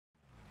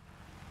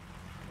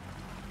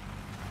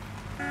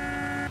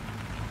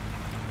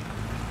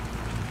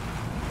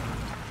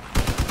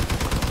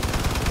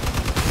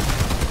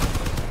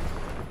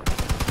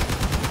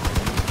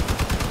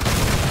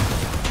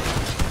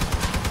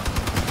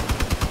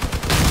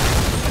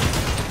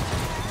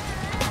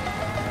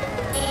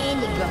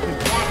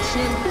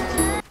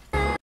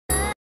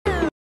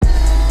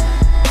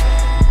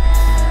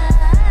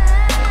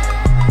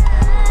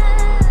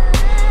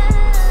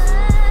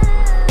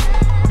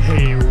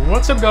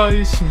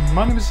guys,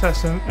 my name is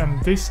Assassin and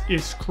this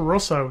is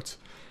Crossout.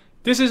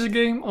 This is a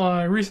game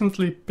I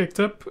recently picked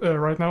up.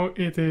 Right now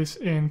it is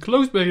in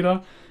closed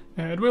beta.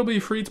 It will be a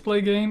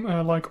free-to-play game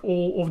like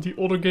all of the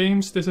other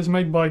games. This is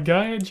made by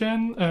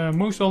GayaGen,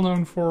 most well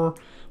known for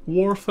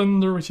War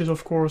Thunder, which is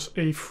of course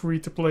a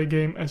free-to-play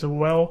game as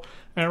well.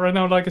 Right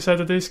now, like I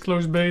said, it is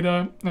closed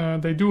beta.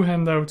 They do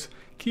hand out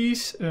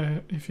keys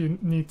if you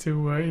need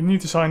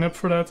to sign up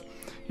for that.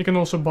 You can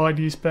also buy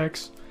these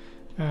packs.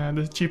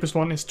 The cheapest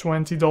one is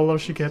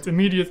 $20, you get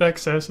immediate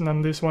access, and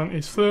then this one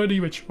is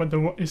 $30, which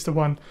is the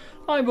one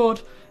I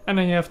bought. And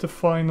then you have the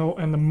final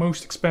and the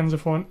most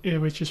expensive one,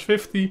 which is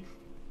 $50.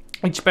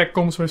 Each pack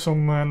comes with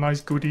some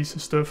nice goodies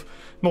and stuff.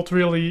 Not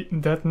really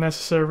that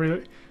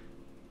necessary.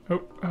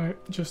 Oh, I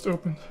just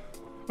opened.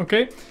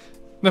 Okay,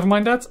 never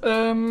mind that.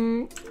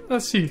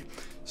 Let's see.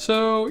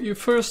 So you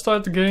first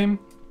start the game.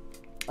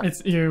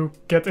 You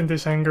get in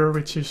this hangar,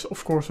 which is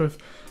of course with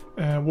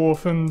War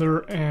Thunder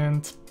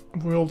and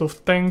World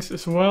of Tanks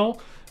as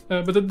well.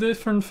 But the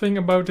different thing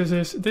about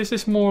this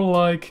is more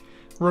like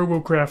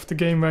Robocraft, the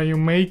game where you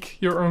make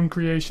your own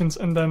creations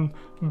and then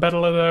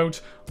battle it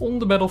out on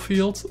the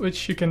battlefield,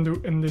 which you can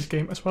do in this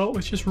game as well,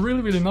 which is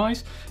really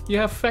nice. You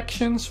have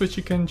factions which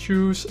you can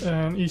choose,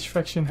 and each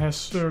faction has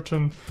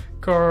certain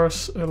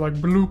cars, like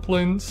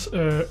blueprints,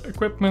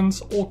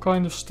 equipment, all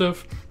kind of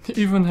stuff. You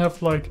even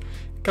have like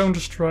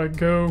Counter-Strike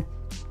Go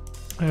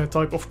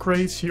type of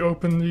crates. You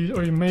open these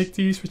or you make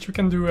these, which you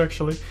can do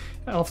actually.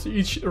 After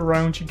each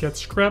round you get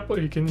scrap, or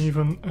you can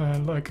even,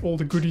 like all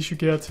the goodies you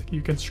get,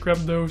 you can scrap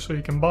those, or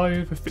you can buy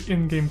it with the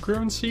in-game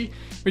currency,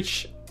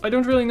 which I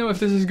don't really know if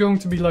this is going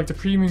to be like the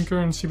premium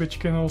currency, but you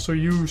can also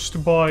use to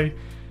buy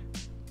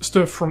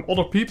stuff from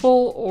other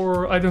people,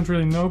 or I don't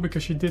really know,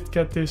 because you did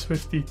get this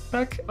with the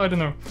pack, I don't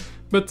know.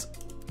 But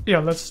yeah,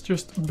 let's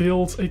just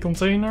build a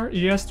container.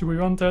 Yes, do we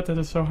want that? That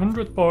is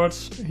 100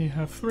 parts, you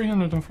have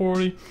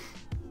 340.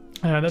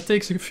 That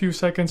takes a few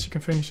seconds, you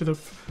can finish it up.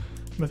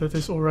 But it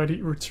is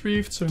already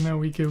retrieved, so now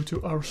we go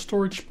to our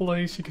storage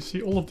place. You can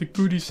see all of the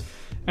goodies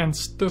and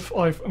stuff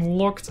I've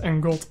unlocked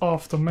and got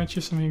after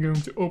matches, and we're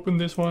going to open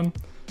this one.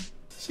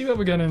 See what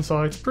we get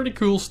inside. Pretty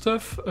cool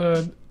stuff.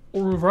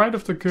 Right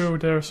off the go,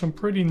 there's some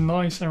pretty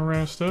nice and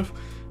rare stuff.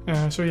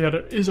 So yeah,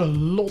 there is a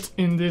lot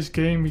in this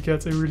game. We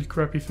get a really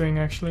crappy thing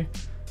actually.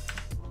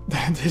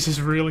 This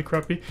is really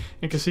crappy.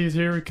 You can see it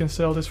here, you can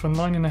sell this for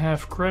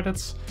 9.5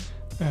 credits.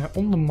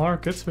 On the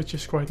market, which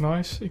is quite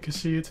nice. You can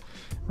see it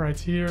right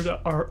here.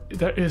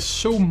 There is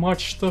so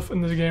much stuff in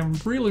this game,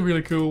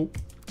 really cool.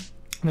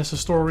 And there's a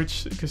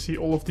storage. You can see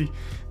all of the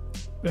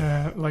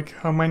like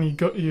how many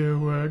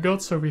you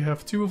got. So we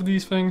have 2 of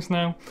these things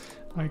now.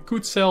 I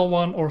could sell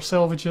one or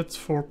salvage it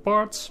for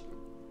parts,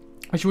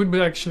 which would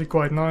be actually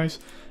quite nice.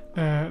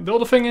 The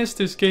other thing is,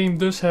 this game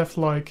does have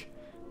like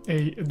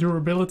a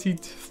durability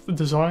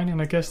design,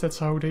 and I guess that's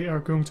how they are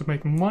going to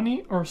make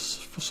money, or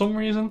for some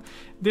reason.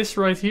 This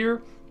right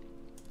here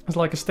is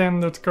like a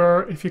standard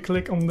car. If you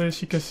click on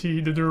this, you can see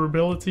the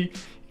durability.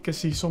 You can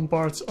see some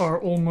parts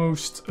are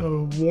almost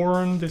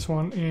worn. This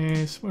one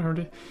is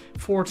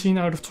 14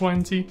 out of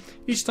 20.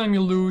 Each time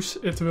you lose,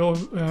 it will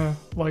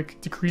like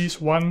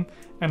decrease 1,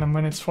 and then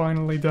when it's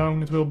finally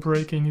down, it will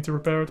break and you need to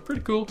repair it.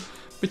 Pretty cool.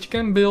 But you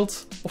can build,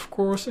 of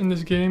course, in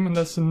this game, and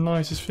that's the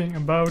nicest thing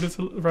about it.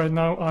 Right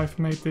now I've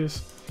made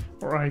this,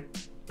 or I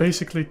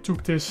basically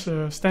took this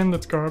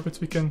standard car, but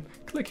we can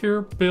click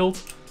here,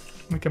 build,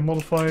 we can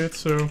modify it.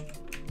 So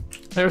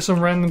there's some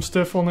random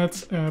stuff on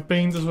it,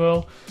 paint as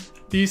well.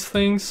 These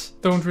things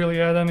don't really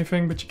add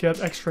anything, but you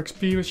get extra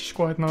XP, which is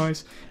quite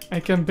nice.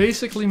 And you can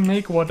basically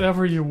make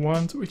whatever you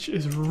want, which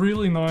is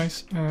really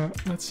nice.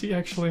 Let's see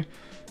actually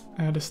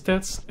the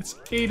stats. It's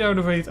 8 out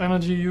of 8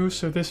 energy use,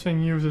 so this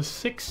thing uses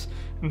 6.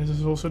 And this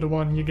is also the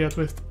one you get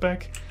with the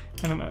pack.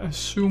 And then I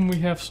assume we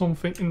have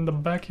something in the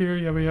back here.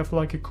 Yeah, we have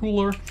like a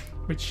cooler,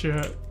 which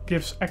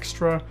gives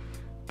extra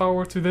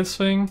power to this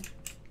thing.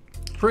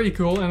 Pretty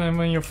cool. And then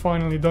when you're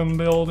finally done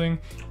building,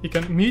 you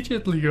can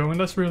immediately go, and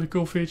that's a really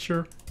cool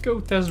feature, go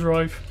test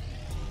drive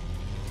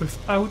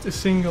without a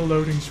single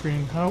loading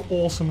screen. How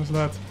awesome is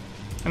that?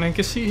 And you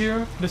can see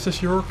here, this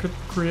is your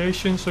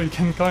creation, so you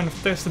can kind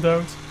of test it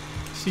out,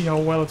 see how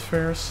well it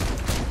fares.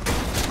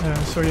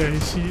 So yeah, you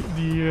see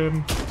the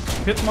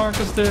hit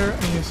markers there,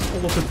 and you see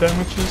all of the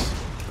damages.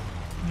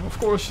 And of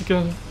course you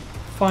can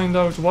find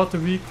out what the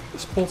weak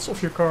spots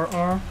of your car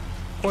are.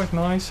 Quite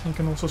nice. You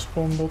can also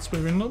spawn bots, but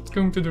we're not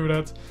going to do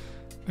that.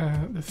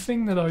 The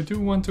thing that I do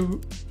want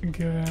to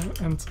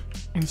and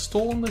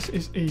install on this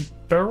is a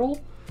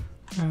barrel.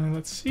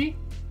 Let's see.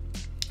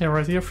 Yeah,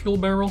 right here, fuel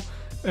barrel.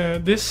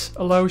 This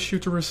allows you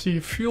to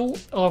receive fuel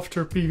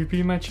after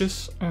PvP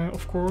matches,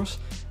 of course.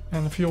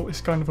 And the fuel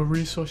is kind of a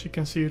resource. You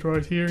can see it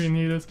right here. You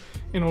need it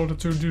in order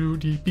to do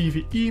the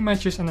PvE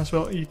matches, and as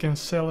well you can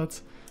sell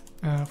it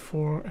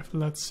for,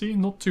 let's see,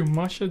 not too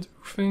much I do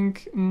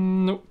think.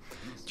 No,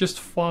 just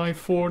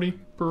 540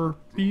 per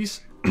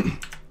piece.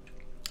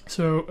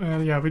 So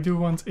yeah, we do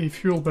want a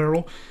fuel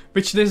barrel,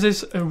 which this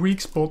is a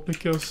weak spot,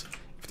 because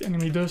if the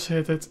enemy does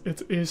hit it,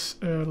 it is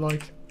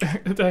like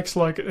it acts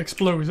like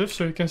explosive.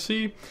 So you can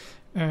see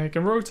You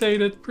can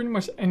rotate it pretty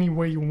much any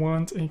way you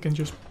want, and you can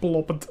just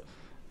plop it.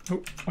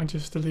 Oh, I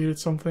just deleted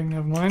something,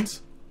 never mind.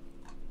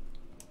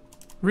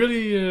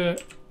 Really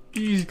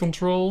easy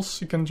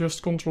controls. You can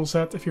just Ctrl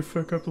Z if you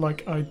fuck up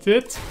like I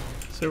did.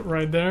 So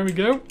right there we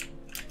go.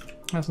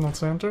 That's not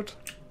centered.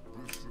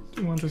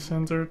 Do you want it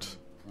centered?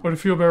 Or the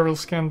fuel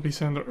barrels can't be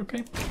centered.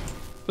 Okay.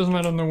 Doesn't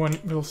matter, no one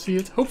will see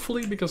it.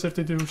 Hopefully, because if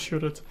they do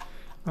shoot it,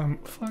 I'm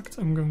fucked.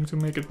 I'm going to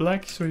make it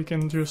black so you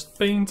can just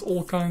paint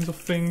all kinds of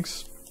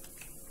things.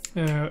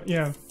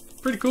 Yeah,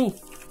 pretty cool.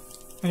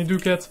 And you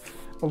do get...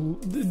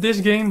 This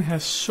game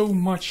has so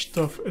much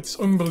stuff. It's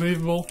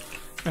unbelievable.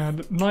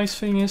 The nice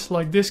thing is,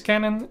 like, this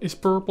cannon is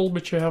purple,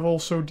 but you have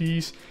also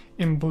these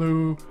in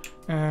blue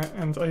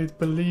and I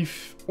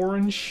believe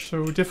orange,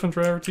 so different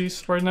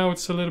rarities. Right now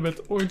it's a little bit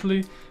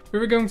oily. We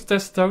were going to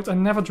test it out. I've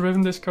never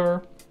driven this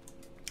car.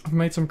 I've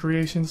made some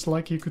creations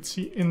like you could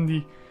see in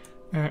the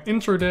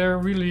intro there.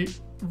 Really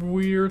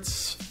weird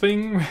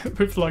thing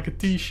with like a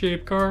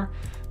T-shaped car.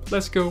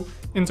 Let's go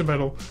into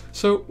battle.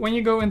 So when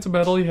you go into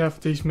battle you have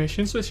these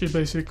missions, which is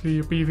basically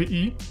your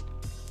PvE.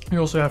 You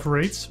also have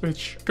raids,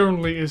 which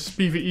currently is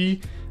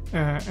PvE,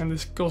 and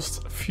this costs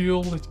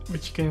fuel,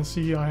 which you can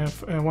see I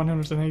have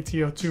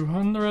 180 or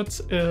 200.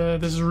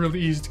 This is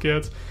really easy to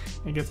get.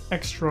 You get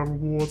extra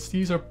rewards.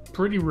 These are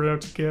pretty rare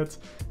to get.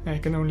 I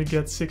can only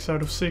get 6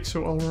 out of 6,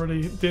 so I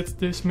already did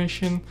this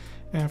mission.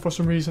 For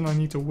some reason I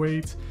need to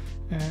wait,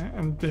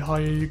 and the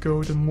higher you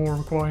go, the more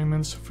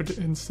requirements. For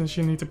instance,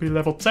 you need to be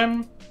level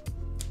 10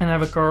 and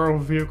have a car or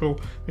vehicle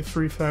with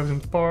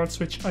 3000 parts,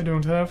 which I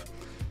don't have.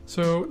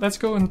 So let's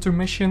go into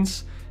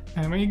missions.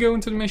 And when you go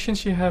into the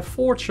missions you have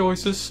 4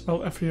 choices.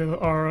 Well, if you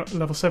are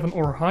level 7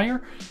 or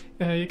higher,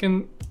 you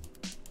can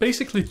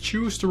basically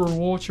choose the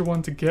reward you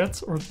want to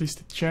get, or at least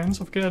the chance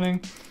of getting,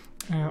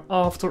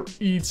 after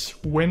each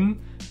win.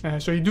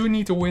 So you do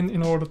need to win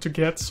in order to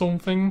get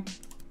something.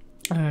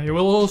 You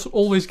will also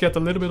always get a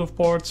little bit of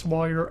parts,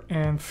 wire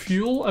and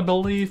fuel, I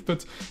believe,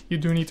 but you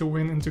do need to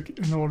win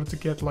in order to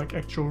get like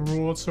actual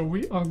rewards. So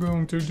we are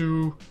going to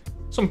do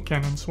some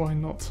cannons, why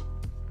not?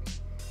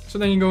 So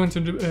then you go into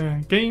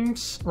the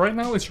games. Right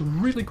now it's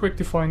really quick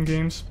to find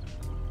games.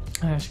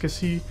 As you can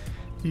see,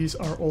 these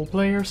are all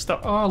players. There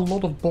are a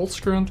lot of bots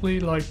currently,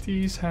 like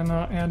these,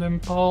 Hannah, Adam,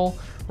 Paul,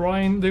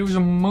 Ryan. Those are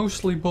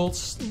mostly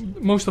bots,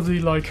 most of the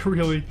like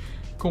really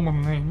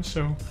common names.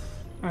 So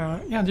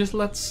yeah,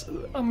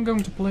 I'm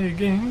going to play a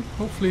game.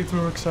 Hopefully it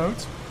works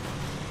out.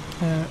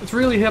 It's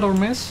really hit or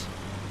miss.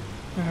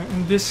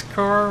 In this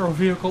car or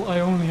vehicle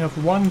I only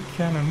have 1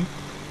 cannon,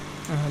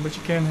 but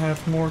you can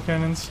have more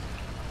cannons.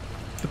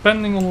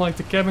 Depending on like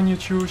the cabin you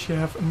choose, you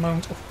have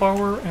amount of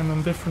power, and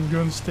then different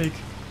guns take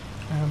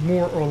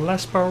more or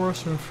less power.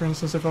 So for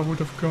instance, if I would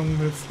have gone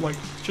with like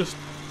just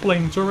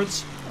plain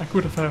turrets, I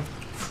could have had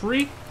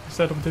 3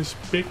 instead of this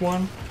big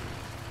one.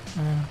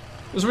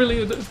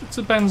 It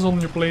depends on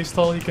your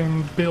playstyle. You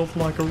can build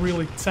like a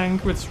really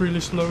tank which is really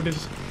slow. This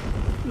is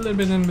a little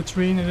bit in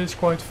between. It is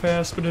quite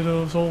fast, but it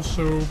is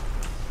also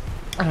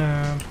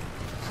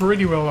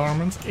pretty well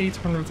armored.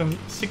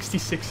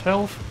 866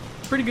 health,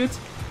 pretty good.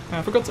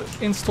 I forgot to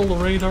install the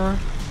radar.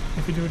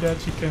 If you do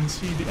that, you can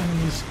see the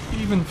enemies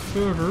even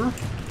further.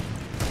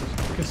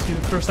 You can see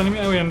the first enemy.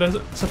 Oh yeah, and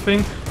that's a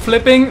thing.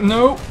 Flipping,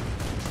 no!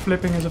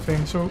 Flipping is a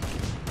thing, so...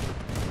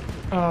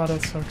 Ah,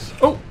 that sucks.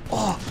 Oh!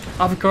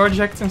 I have a car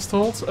jack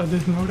installed. I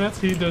didn't know that.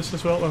 He does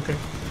as well. Okay.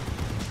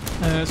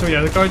 So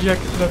yeah, the car jack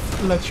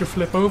that lets you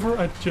flip over.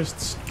 I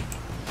just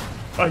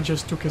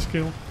took his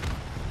kill.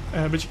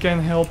 But you can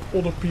help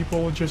other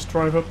people. Just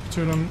drive up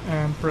to them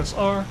and press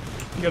R.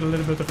 You get a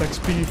little bit of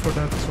XP for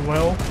that as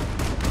well.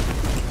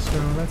 So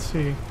let's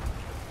see.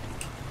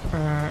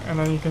 And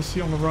then you can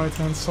see on the right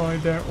hand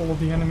side there all of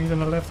the enemies,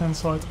 and on the left hand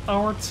side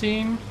our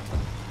team.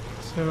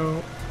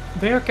 So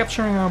they are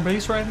capturing our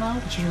base right now,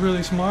 which is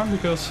really smart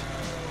because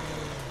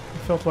I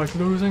felt like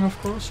losing, of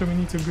course. So we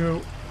need to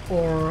go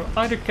or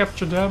either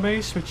capture their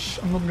base, which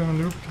I'm not gonna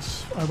do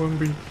because I won't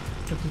be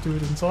able to do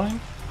it in time.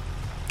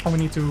 Or we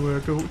need to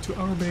go to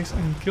our base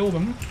and kill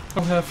them.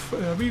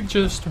 We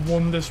just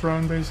won this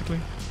round basically.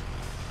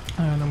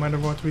 No matter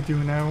what we do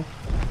now,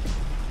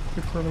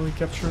 we probably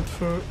capture it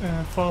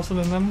faster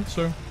than them,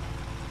 so...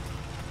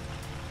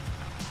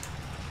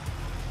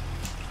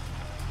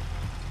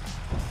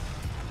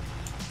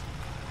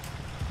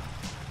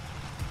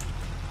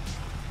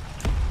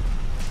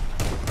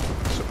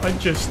 I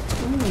just...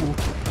 Ooh.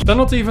 They're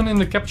not even in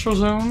the capture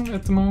zone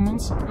at the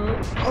moment.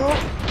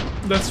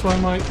 Oh, that's why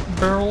my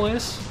barrel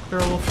is.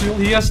 Barrel of fuel.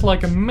 He has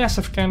like a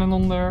massive cannon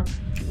on there.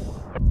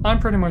 I'm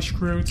pretty much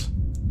screwed.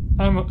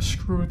 I'm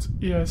screwed,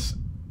 yes.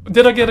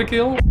 Did I get a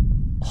kill?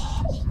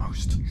 Oh,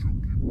 almost.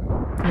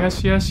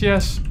 Yes, yes,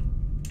 yes.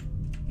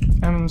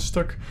 And I'm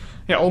stuck.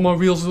 Yeah, all my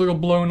wheels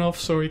got blown off,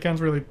 so you can't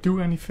really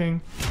do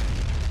anything.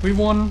 We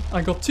won.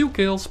 I got 2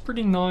 kills.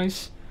 Pretty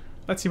nice.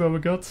 Let's see what we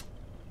got.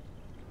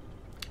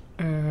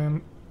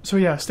 So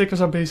yeah,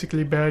 stickers are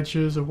basically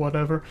badges or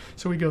whatever.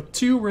 So we got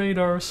 2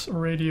 radars,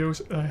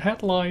 radios, a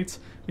headlight,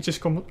 which is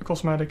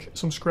cosmetic,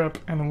 some scrap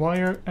and a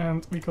wire,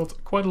 and we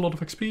got quite a lot of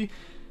XP.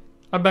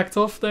 I backed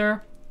off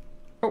there.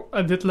 Oh,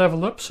 I did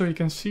level up, so you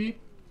can see.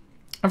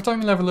 Every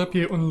time you level up,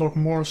 you unlock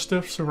more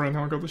stuff. So right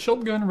now I got the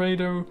shotgun,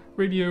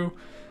 radio,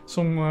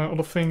 some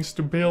other things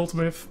to build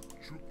with.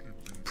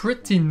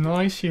 Pretty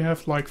nice. You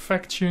have like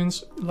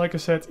factions. Like I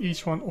said,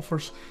 each one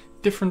offers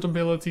different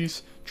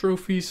abilities,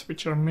 trophies,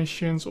 which are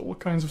missions, all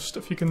kinds of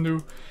stuff you can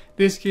do.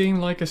 This game,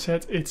 like I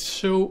said, it's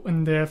so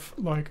in-depth.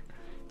 Like,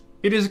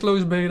 it is a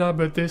closed beta,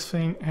 but this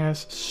thing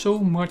has so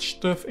much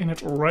stuff in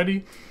it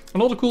already.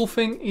 Another cool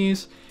thing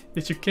is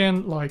that you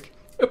can like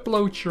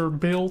upload your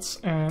builds,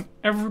 and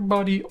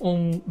everybody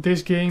on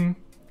this game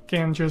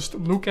can just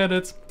look at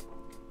it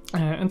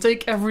and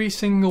take every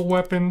single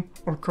weapon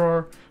or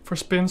car for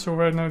spin. So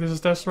right now this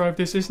is test drive.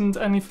 This isn't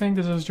anything,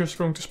 this is just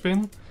going to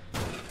spin,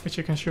 which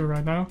you can show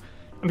right now.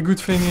 And the good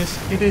thing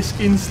is it is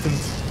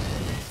instant.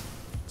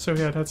 So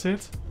yeah, that's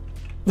it.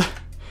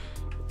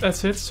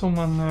 That's it.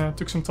 Someone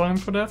took some time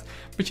for that.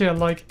 But yeah,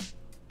 like,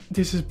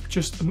 this is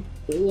just an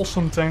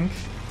awesome tank.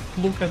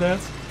 Look at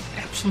that.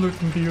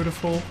 Absolutely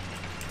beautiful.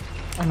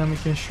 And then we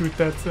can shoot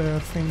that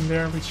thing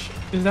there, which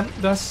is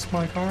that's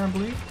my car, I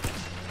believe.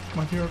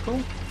 My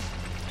vehicle.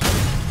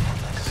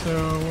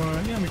 So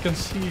yeah, we can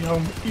see how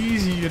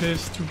easy it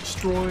is to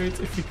destroy it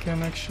if we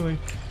can actually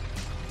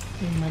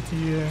aim at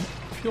the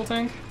fuel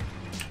tank.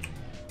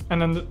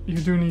 And then you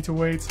do need to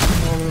wait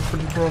in order for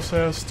the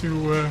process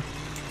to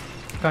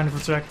kind of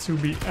attack to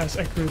be as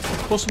accurate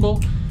as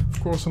possible.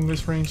 Of course, on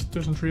this range it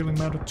doesn't really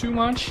matter too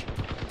much.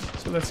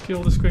 So let's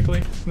kill this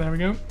quickly. There we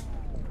go.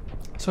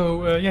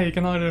 So yeah, you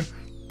can either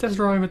test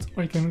drive it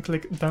or you can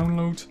click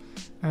download.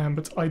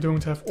 But I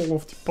don't have all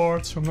of the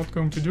parts, so I'm not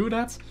going to do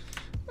that.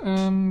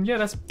 Yeah,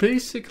 that's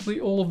basically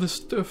all of the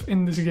stuff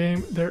in this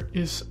game. There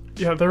is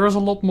a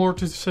lot more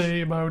to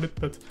say about it,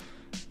 but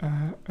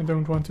I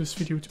don't want this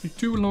video to be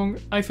too long.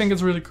 I think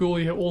it's really cool.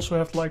 You also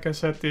have, like I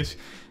said, this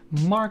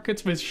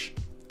market, which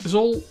is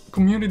all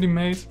community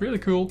made, really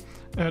cool.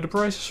 The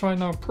prices right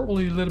now are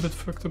probably a little bit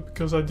fucked up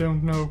because I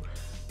don't know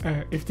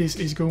if this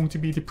is going to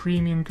be the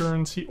premium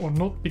currency or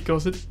not,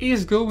 because it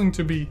is going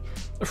to be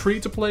a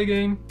free-to-play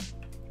game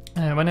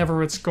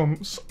whenever it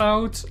comes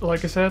out.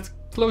 Like I said,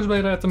 closed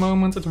beta at the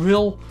moment. It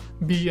will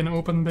be an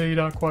open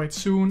beta quite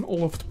soon.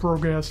 All of the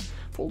progress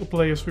for all the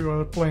players who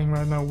are playing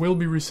right now will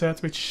be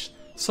reset, which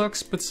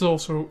sucks, but it's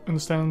also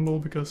understandable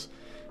because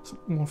it's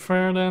more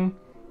fair then.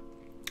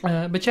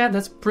 But yeah,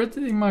 that's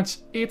pretty much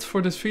it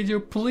for this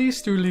video.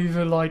 Please do leave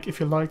a like if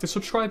you liked it,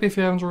 subscribe if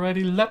you haven't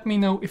already, let me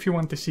know if you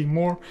want to see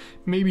more.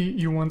 Maybe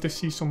you want to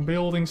see some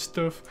building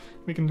stuff,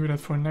 we can do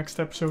that for next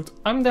episode.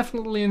 I'm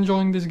definitely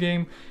enjoying this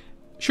game.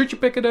 Should you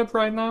pick it up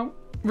right now?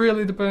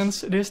 Really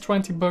depends. It is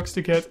 20 bucks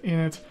to get in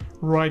it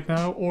right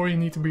now, or you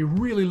need to be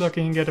really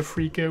lucky and get a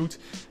free code.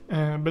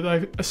 But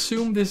I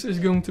assume this is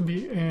going to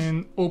be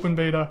in open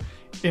beta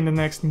in the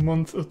next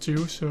month or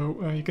two,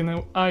 so you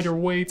can either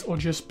wait or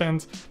just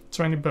spend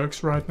 20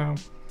 bucks right now.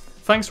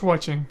 Thanks for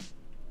watching.